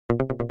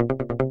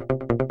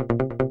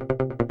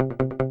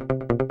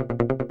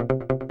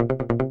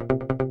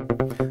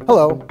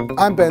Hello,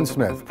 I'm Ben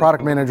Smith,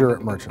 Product Manager at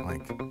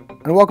MerchantLink,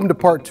 and welcome to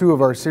part 2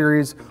 of our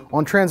series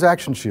on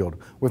TransactionShield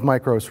with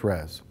MICROS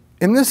Res.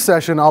 In this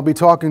session, I'll be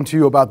talking to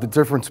you about the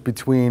difference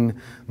between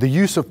the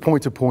use of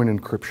point-to-point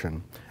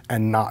encryption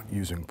and not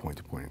using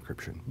point-to-point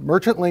encryption.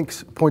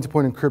 MerchantLink's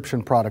point-to-point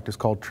encryption product is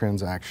called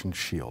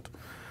TransactionShield.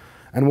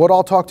 And what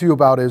I'll talk to you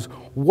about is,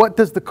 what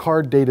does the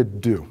card data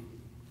do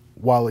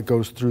while it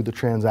goes through the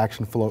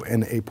transaction flow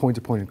in a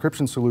point-to-point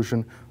encryption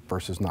solution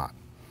versus not?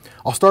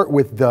 I'll start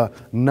with the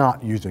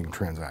not using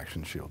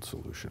TransactionShield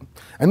solution.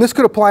 And this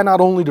could apply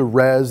not only to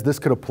Res, this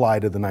could apply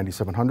to the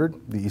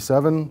 9700, the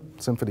E7,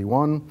 Symphony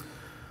 1,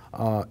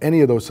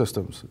 any of those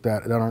systems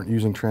that aren't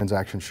using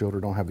TransactionShield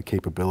or don't have the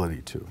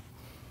capability to.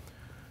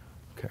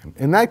 Okay.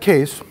 In that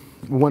case,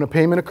 when a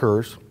payment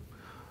occurs,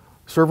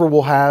 server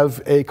will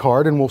have a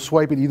card and will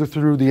swipe it either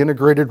through the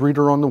integrated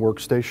reader on the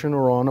workstation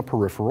or on a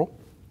peripheral.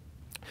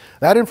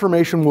 That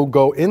information will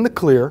go in the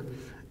clear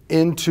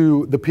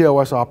into the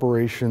POS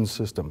operations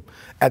system.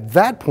 At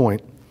that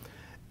point,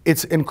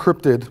 it's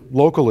encrypted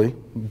locally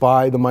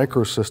by the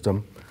MICROS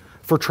system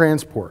for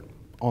transport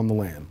on the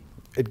LAN.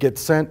 It gets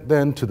sent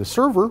then to the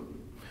server,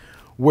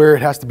 where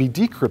it has to be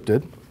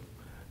decrypted,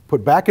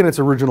 put back in its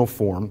original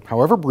form,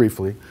 however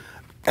briefly,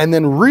 and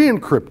then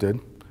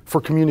re-encrypted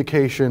for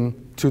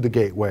communication to the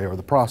gateway or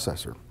the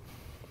processor.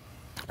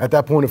 At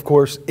that point, of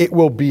course, it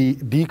will be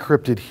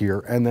decrypted here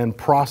and then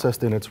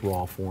processed in its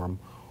raw form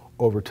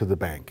over to the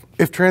bank.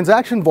 If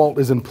Transaction Vault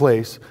is in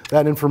place,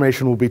 that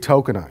information will be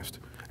tokenized,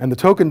 and the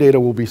token data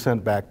will be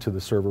sent back to the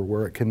server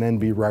where it can then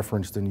be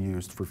referenced and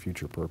used for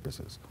future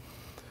purposes.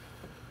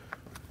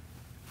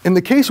 In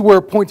the case where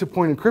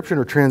point-to-point encryption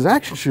or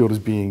TransactionShield is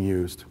being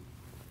used,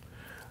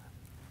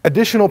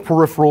 additional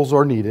peripherals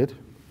are needed.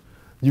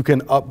 You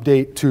can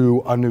update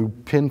to a new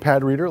PIN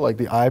pad reader like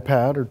the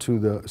iPad or to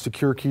the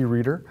secure key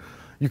reader.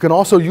 You can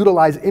also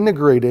utilize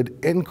integrated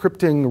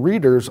encrypting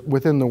readers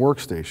within the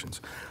workstations.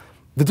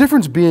 The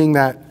difference being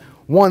that,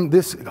 one,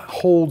 this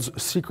holds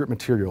secret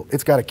material.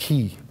 It's got a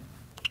key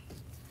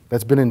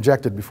that's been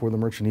injected before the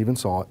merchant even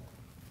saw it.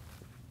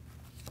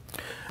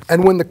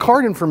 And when the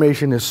card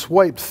information is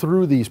swiped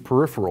through these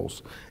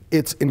peripherals,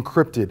 it's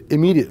encrypted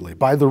immediately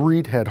by the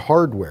read head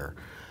hardware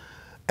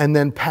and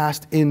then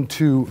passed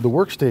into the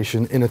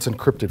workstation in its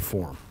encrypted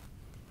form.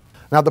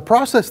 Now, the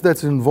process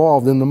that's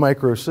involved in the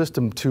MICROS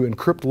system to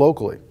encrypt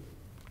locally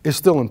is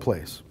still in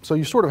place. So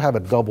you sort of have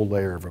a double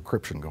layer of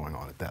encryption going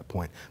on at that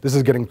point. This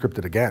is getting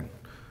encrypted again,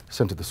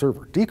 sent to the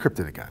server,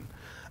 decrypted again,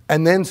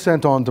 and then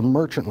sent on to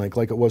MerchantLink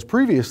like it was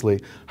previously.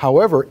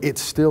 However,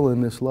 it's still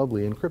in this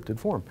lovely encrypted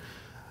form.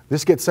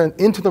 This gets sent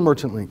into the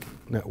MerchantLink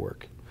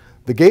network.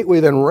 The gateway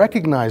then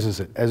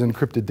recognizes it as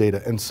encrypted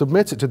data and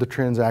submits it to the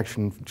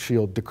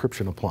TransactionShield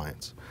decryption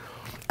appliance.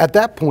 At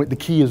that point, the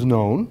key is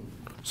known,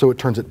 so it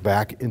turns it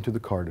back into the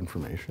card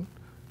information,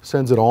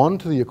 sends it on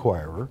to the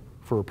acquirer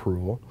for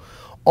approval.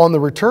 On the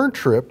return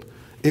trip,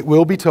 it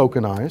will be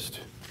tokenized,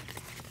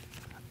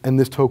 and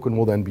this token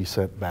will then be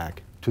sent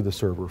back to the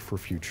server for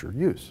future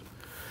use.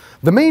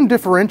 The main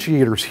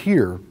differentiators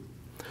here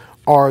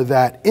are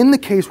that in the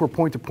case where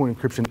point-to-point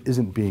encryption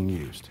isn't being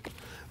used,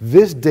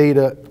 this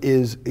data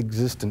is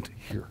existent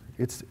here.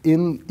 It's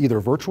in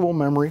either virtual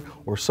memory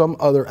or some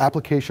other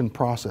application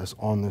process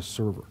on this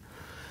server.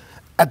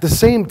 At the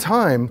same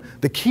time,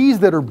 the keys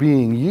that are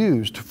being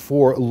used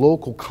for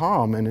local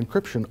COM and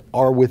encryption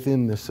are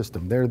within this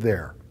system. They're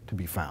there to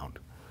be found.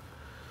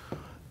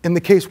 In the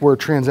case where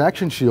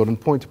TransactionShield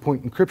and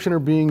point-to-point encryption are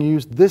being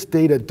used, this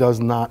data does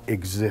not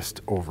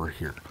exist over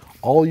here.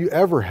 All you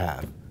ever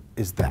have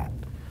is that.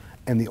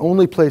 And the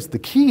only place the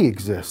key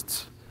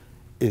exists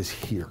is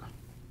here.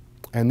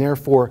 And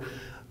therefore,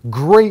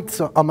 great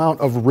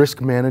amount of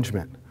risk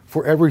management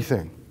for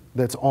everything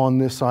that's on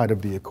this side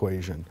of the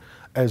equation,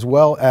 as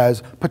well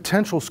as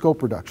potential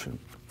scope reduction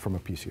from a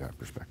PCI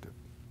perspective.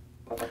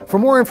 For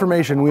more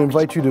information, we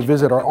invite you to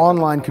visit our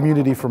online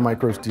community for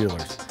MICROS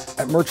dealers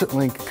at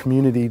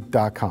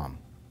merchantlinkcommunity.com.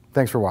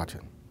 Thanks for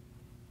watching.